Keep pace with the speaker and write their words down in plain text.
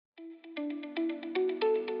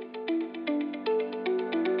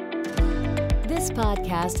This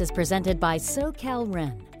podcast is presented by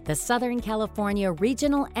SoCalREN, the Southern California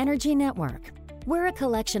Regional Energy Network. We're a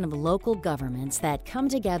collection of local governments that come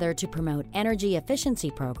together to promote energy efficiency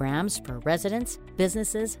programs for residents,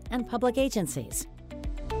 businesses, and public agencies.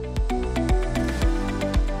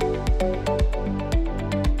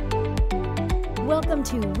 Welcome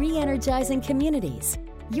to Re-Energizing Communities,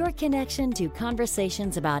 your connection to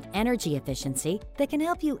conversations about energy efficiency that can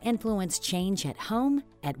help you influence change at home,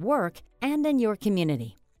 at work, and in your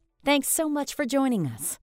community. Thanks so much for joining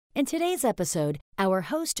us. In today's episode, our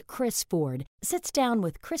host, Chris Ford, sits down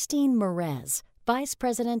with Christine Merez, Vice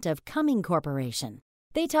President of Cumming Corporation.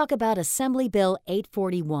 They talk about Assembly Bill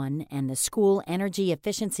 841 and the School Energy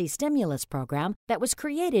Efficiency Stimulus Program that was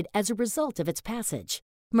created as a result of its passage.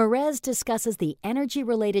 Merez discusses the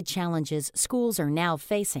energy-related challenges schools are now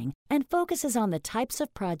facing and focuses on the types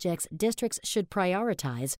of projects districts should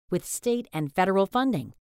prioritize with state and federal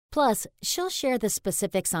funding. Plus, she'll share the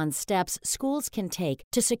specifics on steps schools can take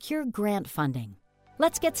to secure grant funding.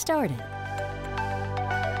 Let's get started.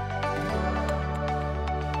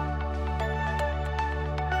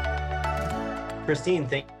 Christine,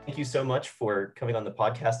 thank you so much for coming on the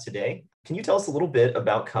podcast today. Can you tell us a little bit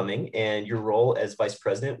about Cumming and your role as Vice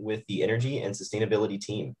President with the Energy and Sustainability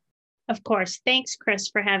team? Of course. Thanks, Chris,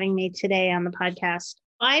 for having me today on the podcast.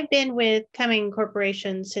 I've been with Cumming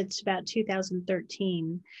Corporation since about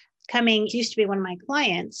 2013. Cumming used to be one of my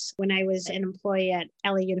clients when I was an employee at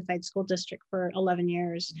LA Unified School District for 11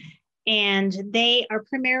 years. And they are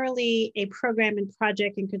primarily a program and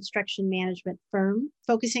project and construction management firm,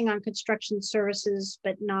 focusing on construction services,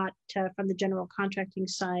 but not from the general contracting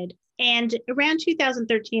side. And around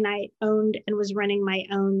 2013, I owned and was running my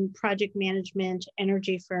own project management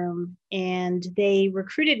energy firm. And they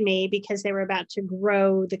recruited me because they were about to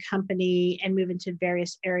grow the company and move into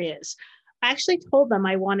various areas. I actually told them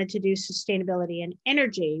I wanted to do sustainability and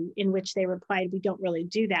energy, in which they replied, "We don't really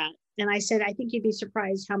do that." And I said, "I think you'd be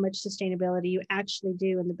surprised how much sustainability you actually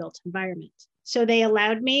do in the built environment." So they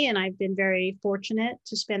allowed me, and I've been very fortunate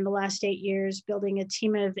to spend the last 8 years building a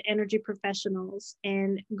team of energy professionals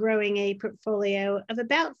and growing a portfolio of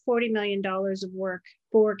about $40 million of work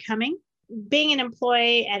for Cumming. Being an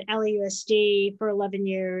employee at LAUSD for 11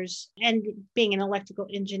 years and being an electrical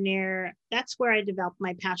engineer, that's where I developed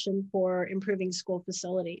my passion for improving school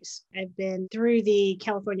facilities. I've been through the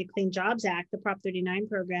California Clean Jobs Act, the Prop 39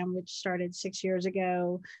 program, which started 6 years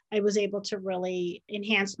ago. I was able to really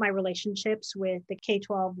enhance my relationships with the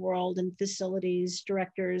K-12 world and facilities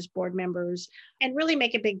directors, board members, and really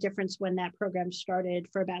make a big difference when that program started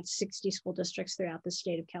for about 60 school districts throughout the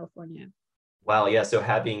state of California. Wow, yeah. So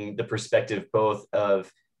having the perspective both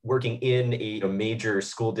of working in a major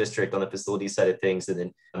school district on the facility side of things, and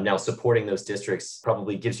then now supporting those districts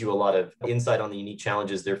probably gives you a lot of insight on the unique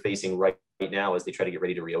challenges they're facing right now as they try to get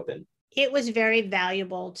ready to reopen. It was very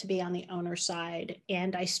valuable to be on the owner side,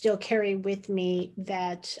 and I still carry with me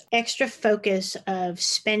that extra focus of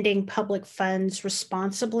spending public funds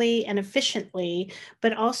responsibly and efficiently,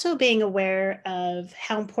 but also being aware of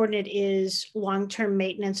how important it is long-term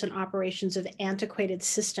maintenance and operations of antiquated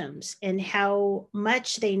systems and how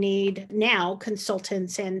much they need now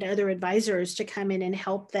consultants and other advisors to come in and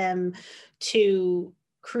help them to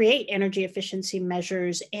create energy efficiency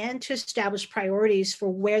measures and to establish priorities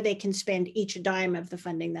for where they can spend each dime of the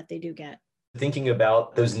funding that they do get. Thinking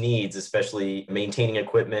about those needs, especially maintaining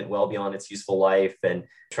equipment well beyond its useful life and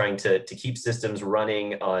trying to keep systems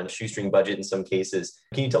running on a shoestring budget in some cases.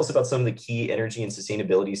 Can you tell us about some of the key energy and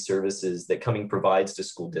sustainability services that Cumming provides to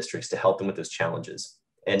school districts to help them with those challenges?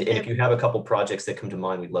 And if you have a couple projects that come to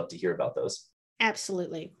mind, we'd love to hear about those.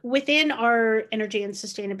 Absolutely. Within our Energy and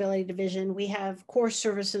Sustainability Division, we have core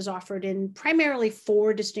services offered in primarily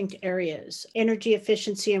 4 distinct areas, energy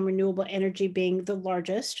efficiency and renewable energy being the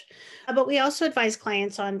largest. But we also advise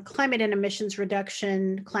clients on climate and emissions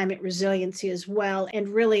reduction, climate resiliency as well. And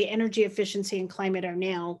really, energy efficiency and climate are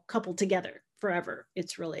now coupled together forever.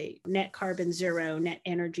 It's really net carbon zero, net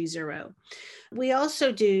energy zero. We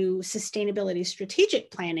also do sustainability strategic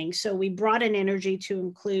planning. So we broaden energy to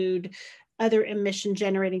include other emission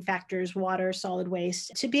generating factors, water, solid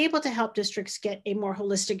waste, to be able to help districts get a more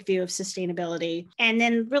holistic view of sustainability. And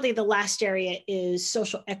then really the last area is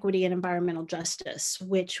social equity and environmental justice,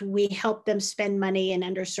 which we help them spend money in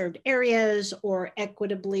underserved areas or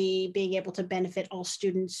equitably being able to benefit all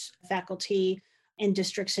students, faculty, and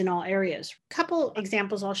districts in all areas. A couple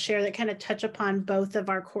examples I'll share that kind of touch upon both of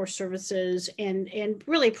our core services and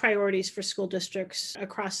really priorities for school districts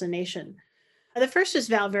across the nation. The first is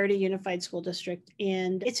Val Verde Unified School District.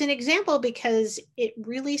 And it's an example because it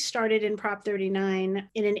really started in Prop 39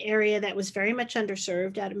 in an area that was very much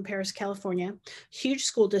underserved out in Paris, California. Huge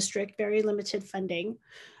school district, very limited funding.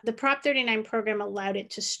 The Prop 39 program allowed it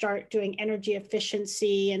to start doing energy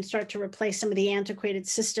efficiency and start to replace some of the antiquated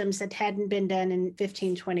systems that hadn't been done in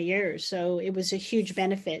 15, 20 years. So it was a huge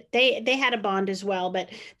benefit. They had a bond as well, but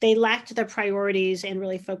they lacked the priorities and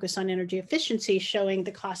really focused on energy efficiency, showing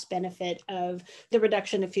the cost benefit of the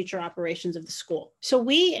reduction of future operations of the school. So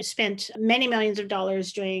we spent many millions of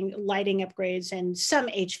dollars doing lighting upgrades and some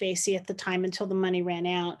HVAC at the time until the money ran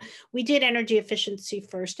out. We did energy efficiency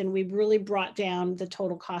first, and we really brought down the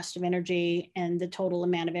total cost of energy and the total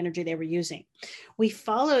amount of energy they were using. We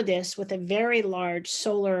followed this with a very large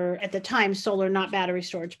solar, at the time, solar, not battery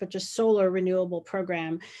storage, but just solar renewable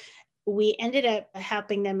program. We ended up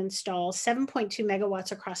helping them install 7.2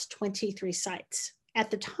 megawatts across 23 sites. At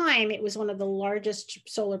the time, it was one of the largest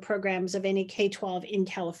solar programs of any K-12 in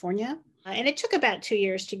California. And it took about 2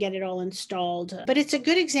 years to get it all installed. But it's a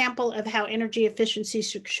good example of how energy efficiency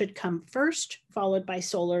should come first, followed by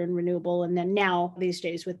solar and renewable, and then now these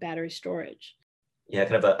days with battery storage. Yeah,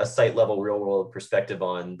 kind of a site level real world perspective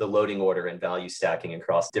on the loading order and value stacking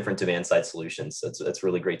across different demand side solutions. That's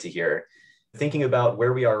really great to hear. Thinking about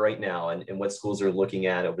where we are right now and what schools are looking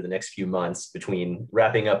at over the next few months between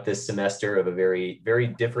wrapping up this semester of a very, very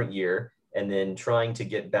different year and then trying to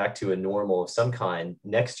get back to a normal of some kind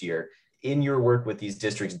next year. In your work with these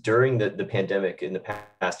districts during the pandemic in the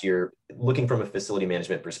past year, looking from a facility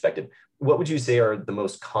management perspective, what would you say are the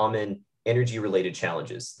most common energy related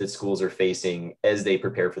challenges that schools are facing as they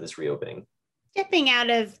prepare for this reopening? Stepping out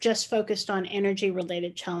of just focused on energy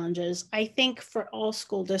related challenges, I think for all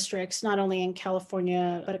school districts, not only in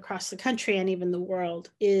California, but across the country and even the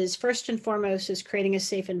world, is first and foremost is creating a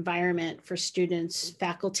safe environment for students,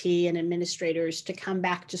 faculty, and administrators to come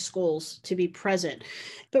back to schools, to be present.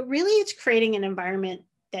 But really it's creating an environment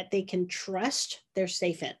that they can trust they're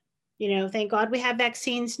safe in. Thank God we have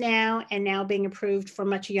vaccines now, and now being approved for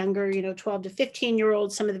much younger, 12 to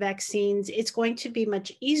 15-year-olds, some of the vaccines, it's going to be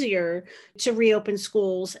much easier to reopen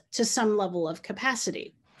schools to some level of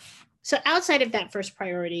capacity. So outside of that first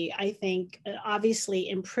priority, I think obviously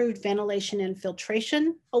improved ventilation and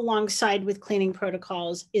filtration alongside with cleaning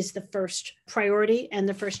protocols is the first priority and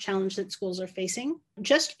the first challenge that schools are facing.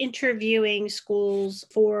 Just interviewing schools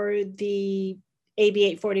for the AB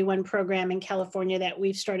 841 program in California that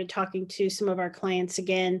we've started talking to some of our clients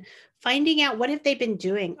again, finding out what have they been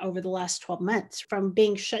doing over the last 12 months from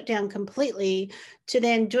being shut down completely to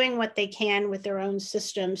then doing what they can with their own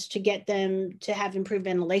systems to get them to have improved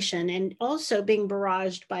ventilation, and also being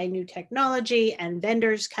barraged by new technology and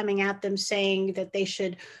vendors coming at them saying that they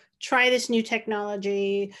should try this new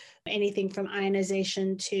technology, anything from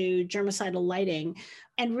ionization to germicidal lighting.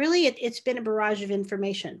 And really it's been a barrage of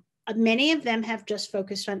information. Many of them have just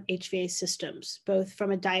focused on HVAC systems, both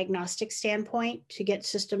from a diagnostic standpoint to get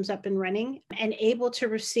systems up and running and able to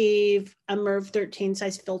receive a MERV 13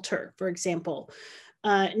 size filter, for example,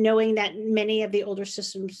 knowing that many of the older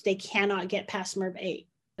systems, they cannot get past MERV 8.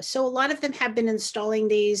 So a lot of them have been installing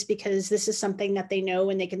these because this is something that they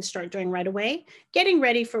know and they can start doing right away, getting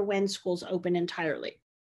ready for when schools open entirely.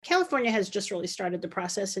 California has just really started the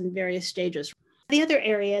process in various stages. The other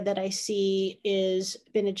area that I see is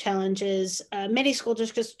been a challenge is many school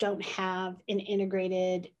districts don't have an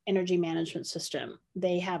integrated energy management system.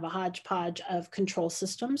 They have a hodgepodge of control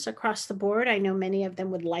systems across the board. I know many of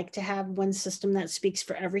them would like to have one system that speaks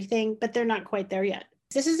for everything, but they're not quite there yet.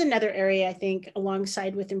 This is another area, I think,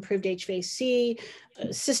 alongside with improved HVAC,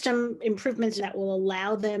 system improvements that will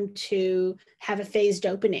allow them to have a phased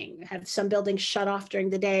opening, have some buildings shut off during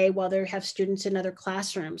the day while they have students in other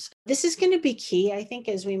classrooms. This is going to be key, I think,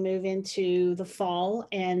 as we move into the fall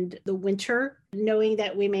and the winter, knowing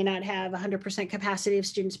that we may not have 100% capacity of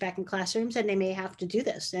students back in classrooms, and they may have to do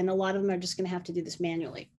this. And a lot of them are just going to have to do this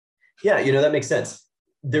manually. Yeah, that makes sense.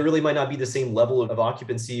 There really might not be the same level of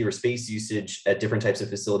occupancy or space usage at different types of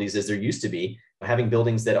facilities as there used to be. Having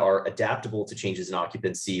buildings that are adaptable to changes in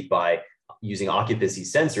occupancy by using occupancy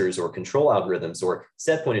sensors or control algorithms or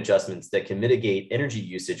set point adjustments that can mitigate energy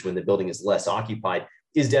usage when the building is less occupied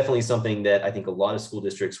is definitely something that I think a lot of school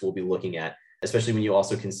districts will be looking at, especially when you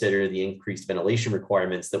also consider the increased ventilation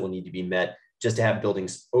requirements that will need to be met just to have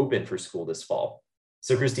buildings open for school this fall.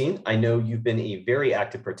 So Christine, I know you've been a very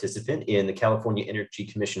active participant in the California Energy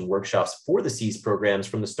Commission workshops for the CEASE programs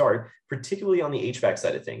from the start, particularly on the HVAC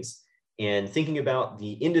side of things. And thinking about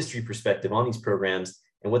the industry perspective on these programs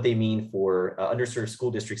and what they mean for underserved school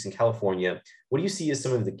districts in California, what do you see as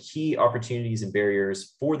some of the key opportunities and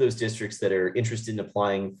barriers for those districts that are interested in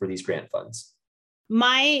applying for these grant funds?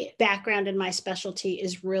 My background and my specialty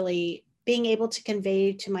is really being able to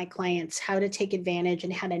convey to my clients how to take advantage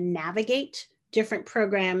and how to navigate different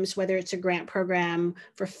programs, whether it's a grant program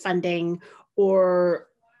for funding or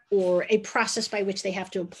a process by which they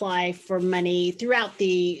have to apply for money throughout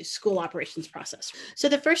the school operations process. So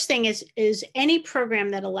the first thing is any program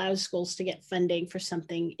that allows schools to get funding for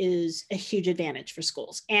something is a huge advantage for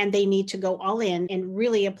schools, and they need to go all in and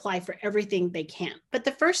really apply for everything they can. But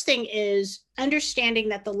the first thing is understanding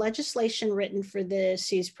that the legislation written for the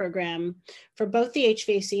CEAS program for both the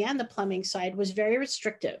HVAC and the plumbing side was very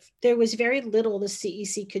restrictive. There was very little the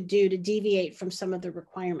CEC could do to deviate from some of the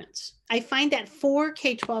requirements. I find that for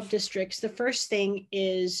K-12 districts, the first thing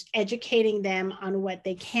is educating them on what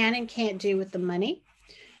they can and can't do with the money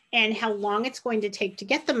and how long it's going to take to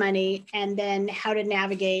get the money, and then how to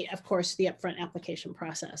navigate, of course, the upfront application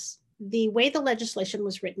process. The way the legislation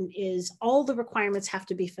was written is all the requirements have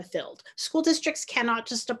to be fulfilled. School districts cannot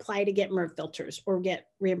just apply to get MERV filters or get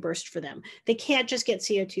reimbursed for them. They can't just get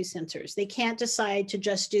CO2 sensors. They can't decide to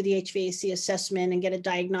just do the HVAC assessment and get a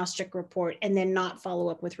diagnostic report and then not follow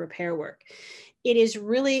up with repair work. It is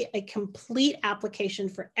really a complete application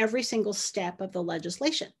for every single step of the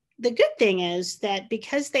legislation. The good thing is that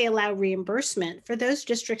because they allow reimbursement for those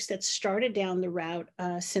districts that started down the route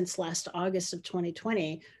since last August of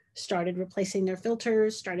 2020, started replacing their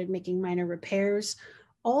filters, started making minor repairs,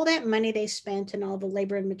 all that money they spent and all the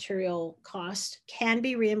labor and material cost can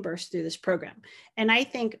be reimbursed through this program. And I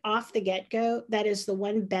think off the get-go, that is the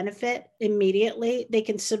one benefit immediately. They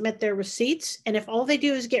can submit their receipts, and if all they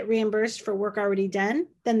do is get reimbursed for work already done,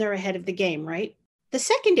 then they're ahead of the game, right? The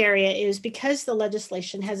second area is because the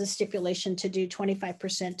legislation has a stipulation to do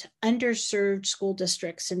 25% to underserved school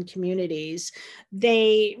districts and communities,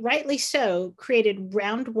 they rightly so created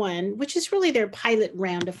round one, which is really their pilot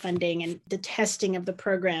round of funding and the testing of the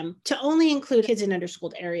program, to only include kids in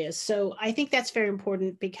underschooled areas. So I think that's very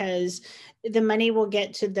important because the money will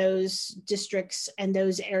get to those districts and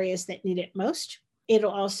those areas that need it most. It'll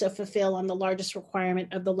also fulfill on the largest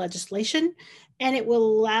requirement of the legislation, and it will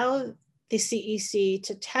allow the CEC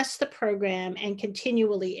to test the program and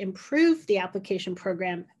continually improve the application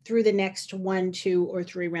program through the next 1, 2, or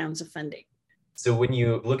 3 rounds of funding. So when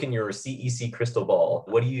you look in your CEC crystal ball,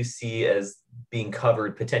 what do you see as being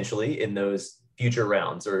covered potentially in those future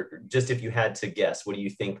rounds? Or just if you had to guess, what do you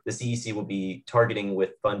think the CEC will be targeting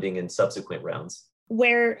with funding in subsequent rounds?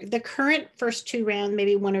 Where the current first 2 rounds,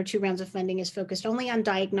 maybe 1 or 2 rounds of funding is focused only on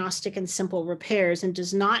diagnostic and simple repairs and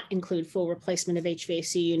does not include full replacement of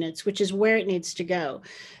HVAC units, which is where it needs to go.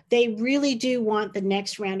 They really do want the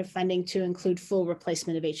next round of funding to include full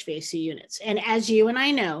replacement of HVAC units. And as you and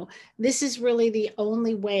I know, this is really the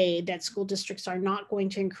only way that school districts are not going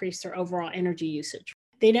to increase their overall energy usage.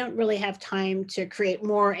 They don't really have time to create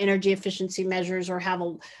more energy efficiency measures or have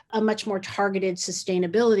a much more targeted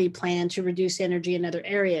sustainability plan to reduce energy in other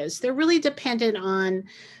areas. They're really dependent on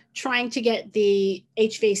trying to get the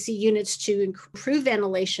HVAC units to improve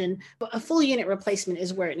ventilation, but a full unit replacement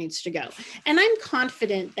is where it needs to go. And I'm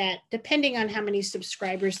confident that depending on how many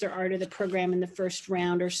subscribers there are to the program in the first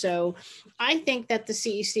round or so, I think that the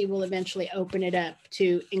CEC will eventually open it up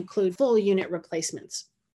to include full unit replacements.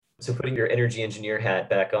 So putting your energy engineer hat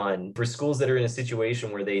back on, for schools that are in a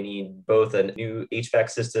situation where they need both a new HVAC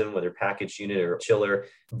system, whether package unit or chiller,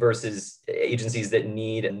 versus agencies that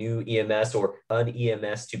need a new EMS or an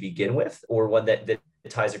EMS to begin with, or one that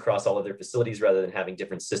ties across all of their facilities rather than having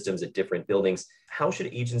different systems at different buildings, how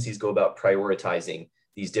should agencies go about prioritizing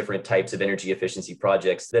these different types of energy efficiency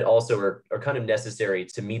projects that also are kind of necessary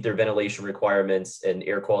to meet their ventilation requirements and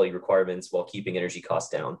air quality requirements while keeping energy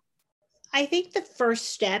costs down? I think the first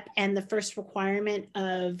step and the first requirement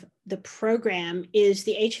of the program is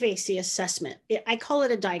the HVAC assessment. I call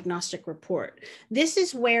it a diagnostic report. This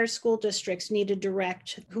is where school districts need to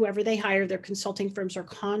direct whoever they hire, their consulting firms or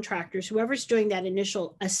contractors, whoever's doing that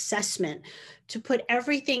initial assessment, to put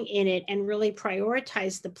everything in it and really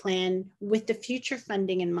prioritize the plan with the future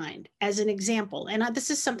funding in mind. As an example, and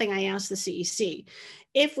this is something I asked the CEC,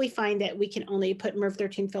 if we find that we can only put MERV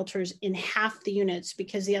 13 filters in half the units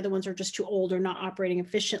because the other ones are just too old or not operating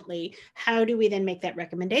efficiently, how do we then make that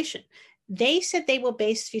recommendation? They said they will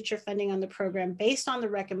base future funding on the program based on the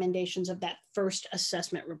recommendations of that first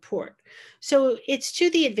assessment report. So it's to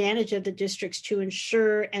the advantage of the districts to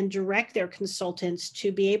ensure and direct their consultants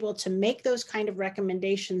to be able to make those kind of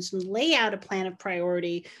recommendations and lay out a plan of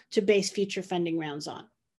priority to base future funding rounds on.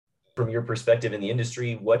 From your perspective in the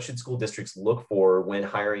industry, what should school districts look for when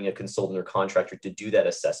hiring a consultant or contractor to do that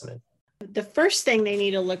assessment? The first thing they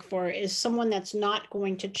need to look for is someone that's not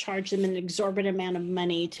going to charge them an exorbitant amount of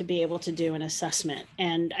money to be able to do an assessment.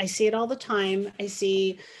 And I see it all the time. I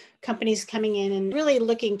see companies coming in and really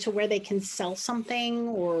looking to where they can sell something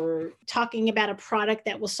or talking about a product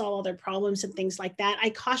that will solve all their problems and things like that.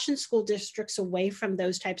 I caution school districts away from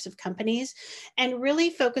those types of companies and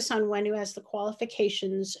really focus on one who has the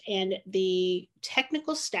qualifications and the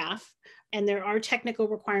technical staff. And there are technical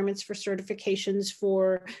requirements for certifications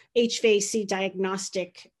for HVAC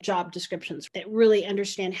diagnostic job descriptions that really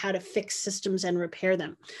understand how to fix systems and repair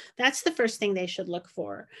them. That's the first thing they should look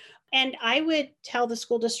for. And I would tell the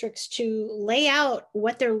school districts to lay out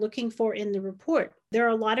what they're looking for in the report. There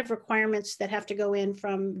are a lot of requirements that have to go in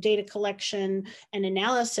from data collection and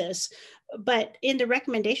analysis, but in the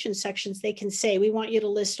recommendation sections, they can say, we want you to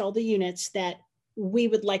list all the units that we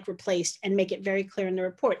would like replaced and make it very clear in the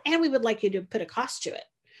report. And we would like you to put a cost to it,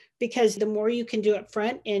 because the more you can do up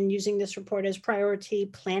front in using this report as priority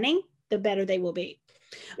planning, the better they will be.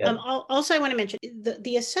 Yeah. Also, I want to mention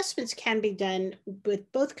the assessments can be done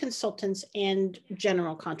with both consultants and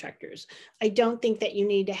general contractors. I don't think that you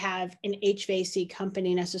need to have an HVAC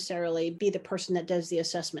company necessarily be the person that does the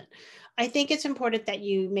assessment. I think it's important that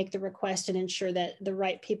you make the request and ensure that the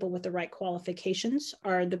right people with the right qualifications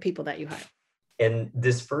are the people that you hire. And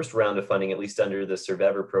this first round of funding, at least under the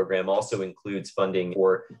Survivor program, also includes funding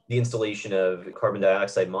for the installation of carbon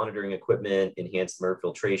dioxide monitoring equipment, enhanced MERV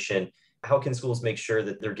filtration. How can schools make sure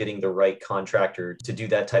that they're getting the right contractor to do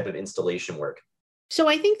that type of installation work? So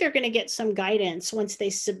I think they're going to get some guidance once they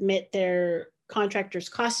submit their contractor's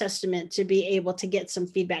cost estimate to be able to get some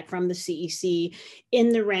feedback from the CEC in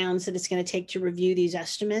the rounds that it's going to take to review these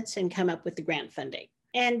estimates and come up with the grant funding.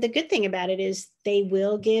 And the good thing about it is they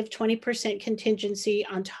will give 20% contingency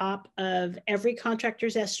on top of every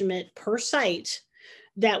contractor's estimate per site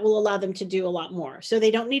that will allow them to do a lot more. So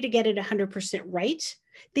they don't need to get it 100% right.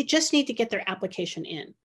 They just need to get their application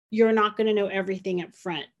in. You're not going to know everything up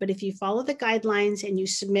front, but if you follow the guidelines and you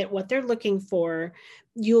submit what they're looking for,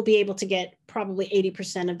 you'll be able to get probably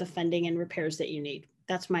 80% of the funding and repairs that you need.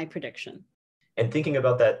 That's my prediction. And thinking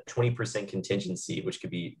about that 20% contingency, which could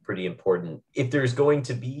be pretty important, if there's going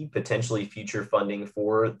to be potentially future funding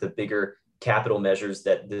for the bigger capital measures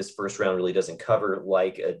that this first round really doesn't cover,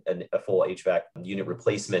 like a full HVAC unit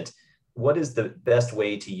replacement, what is the best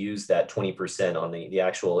way to use that 20% on the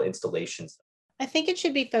actual installations? I think it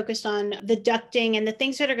should be focused on the ducting and the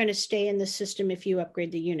things that are going to stay in the system if you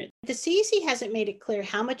upgrade the unit. The CEC hasn't made it clear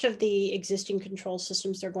how much of the existing control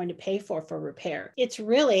systems they're going to pay for repair. It's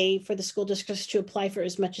really for the school districts to apply for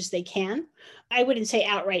as much as they can. I wouldn't say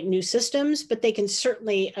outright new systems, but they can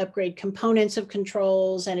certainly upgrade components of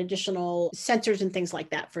controls and additional sensors and things like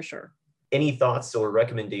that for sure. Any thoughts or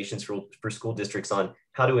recommendations for school districts on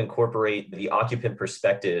how to incorporate the occupant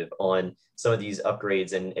perspective on some of these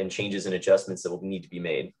upgrades and changes and adjustments that will need to be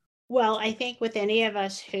made? Well, I think with any of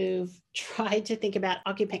us who've tried to think about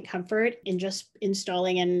occupant comfort in just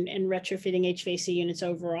installing and retrofitting HVAC units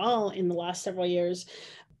overall in the last several years,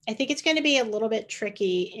 I think it's going to be a little bit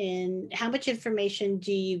tricky in how much information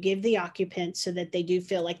do you give the occupants so that they do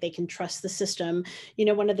feel like they can trust the system. You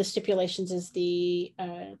know, one of the stipulations is the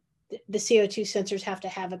CO2 sensors have to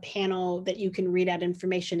have a panel that you can read out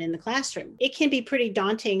information in the classroom. It can be pretty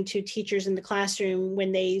daunting to teachers in the classroom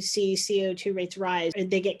when they see CO2 rates rise and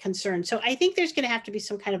they get concerned. So I think there's going to have to be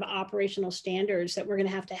some kind of operational standards that we're going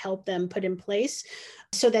to help them put in place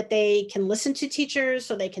so that they can listen to teachers,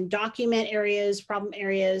 so they can document areas, problem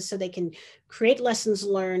areas, so they can create lessons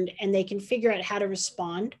learned, and they can figure out how to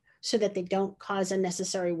respond so that they don't cause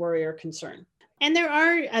unnecessary worry or concern. And there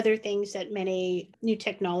are other things that new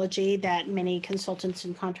technology that many consultants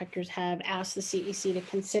and contractors have asked the CEC to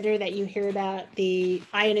consider that you hear about, the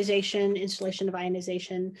ionization, installation of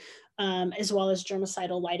ionization, as well as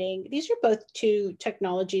germicidal lighting. These are both two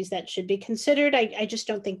technologies that should be considered. I just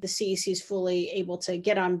don't think the CEC is fully able to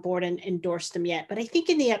get on board and endorse them yet. But I think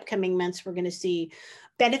in the upcoming months, we're going to see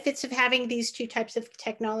benefits of having these two types of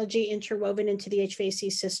technology interwoven into the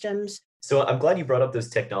HVAC systems. So I'm glad you brought up those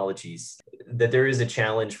technologies, that there is a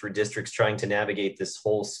challenge for districts trying to navigate this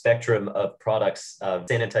whole spectrum of products,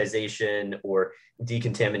 sanitization or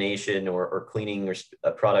decontamination or cleaning or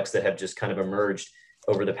products that have just kind of emerged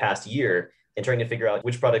over the past year, and trying to figure out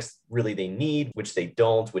which products really they need, which they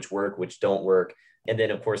don't, which work, which don't work. And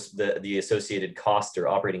then, of course, the associated costs or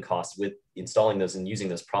operating costs with installing those and using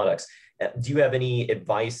those products. Do you have any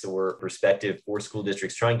advice or perspective for school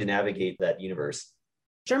districts trying to navigate that universe?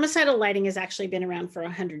 Germicidal lighting has actually been around for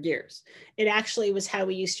 100 years. It actually was how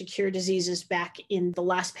we used to cure diseases back in the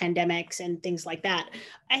last pandemics and things like that.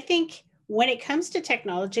 I think When it comes to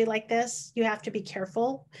technology like this, you have to be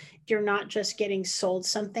careful. You're not just getting sold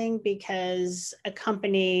something because a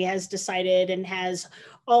company has decided and has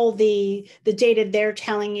all the data they're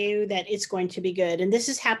telling you that it's going to be good. And this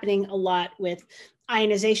is happening a lot with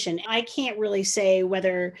ionization. I can't really say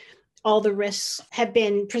whether all the risks have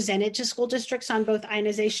been presented to school districts on both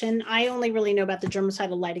ionization. I only really know about the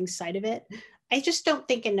germicidal lighting side of it. I just don't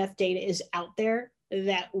think enough data is out there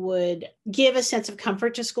that would give a sense of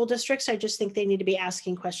comfort to school districts. I just think they need to be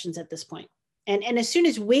asking questions at this point. And as soon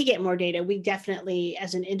as we get more data, we definitely,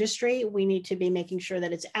 as an industry, we need to be making sure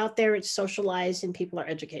that it's out there, it's socialized, and people are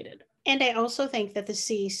educated. And I also think that the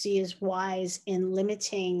CEC is wise in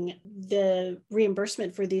limiting the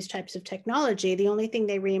reimbursement for these types of technology. The only thing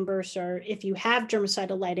they reimburse are if you have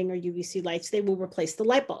germicidal lighting or UVC lights, they will replace the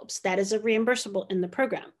light bulbs. That is a reimbursable in the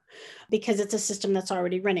program because it's a system that's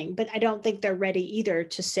already running. But I don't think they're ready either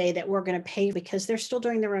to say that we're going to pay because they're still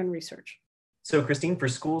doing their own research. So Christine, for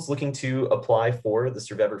schools looking to apply for the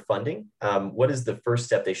Survivor funding, what is the first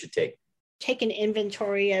step they should take? Take an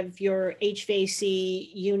inventory of your HVAC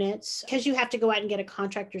units. Because you have to go out and get a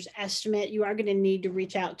contractor's estimate, you are going to need to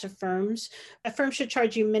reach out to firms. A firm should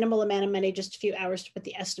charge you minimal amount of money, just a few hours to put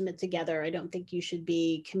the estimate together. I don't think you should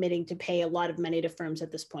be committing to pay a lot of money to firms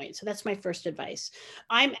at this point. So that's my first advice.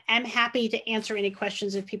 I'm happy to answer any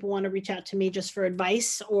questions if people want to reach out to me just for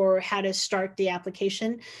advice or how to start the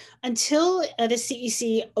application. Until the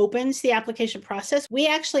CEC opens the application process, we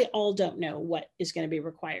actually all don't know what is going to be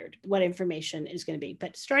required, what information is going to be.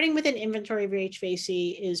 But starting with an inventory of your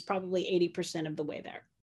HVAC is probably 80% of the way there.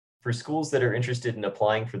 For schools that are interested in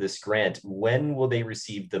applying for this grant, when will they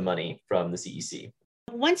receive the money from the CEC?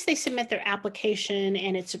 Once they submit their application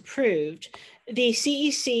and it's approved, the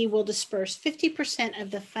CEC will disperse 50% of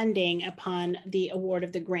the funding upon the award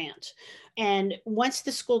of the grant. And once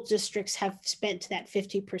the school districts have spent that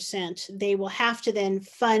 50%, they will have to then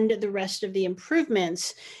fund the rest of the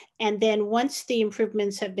improvements. And then once the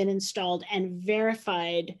improvements have been installed and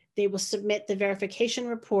verified, they will submit the verification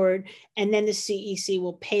report, and then the CEC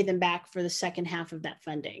will pay them back for the second half of that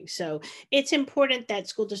funding. So it's important that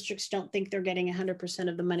school districts don't think they're getting 100%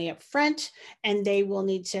 of the money up front, and they will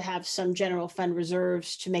need to have some general fund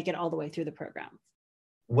reserves to make it all the way through the program.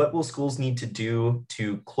 What will schools need to do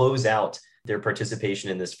to close out their participation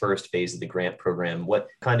in this first phase of the grant program? What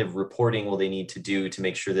kind of reporting will they need to do to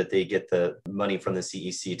make sure that they get the money from the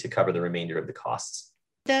CEC to cover the remainder of the costs?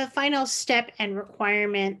 The final step and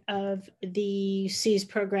requirement of the CEES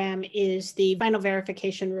program is the final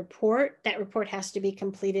verification report. That report has to be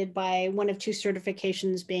completed by one of two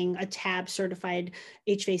certifications, being a TAB certified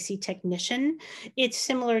HVAC technician. It's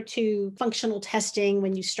similar to functional testing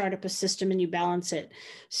when you start up a system and you balance it.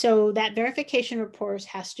 So that verification report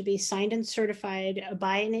has to be signed and certified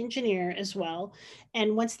by an engineer as well.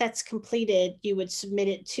 And once that's completed, you would submit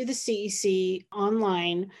it to the CEC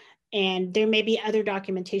online. And there may be other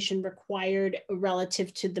documentation required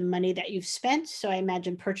relative to the money that you've spent. So I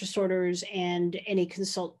imagine purchase orders and any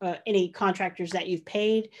contractors that you've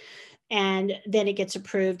paid. And then it gets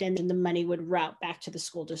approved, and then the money would route back to the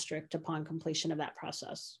school district upon completion of that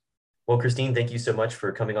process. Well, Christine, thank you so much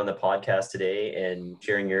for coming on the podcast today and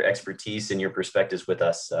sharing your expertise and your perspectives with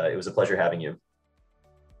us. It was a pleasure having you.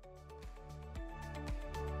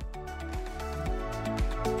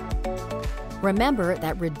 Remember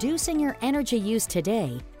that reducing your energy use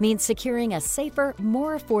today means securing a safer,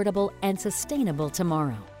 more affordable, and sustainable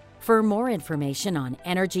tomorrow. For more information on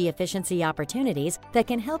energy efficiency opportunities that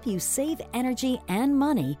can help you save energy and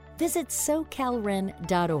money, visit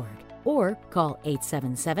SoCalRen.org or call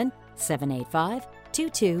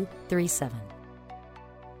 877-785-2237.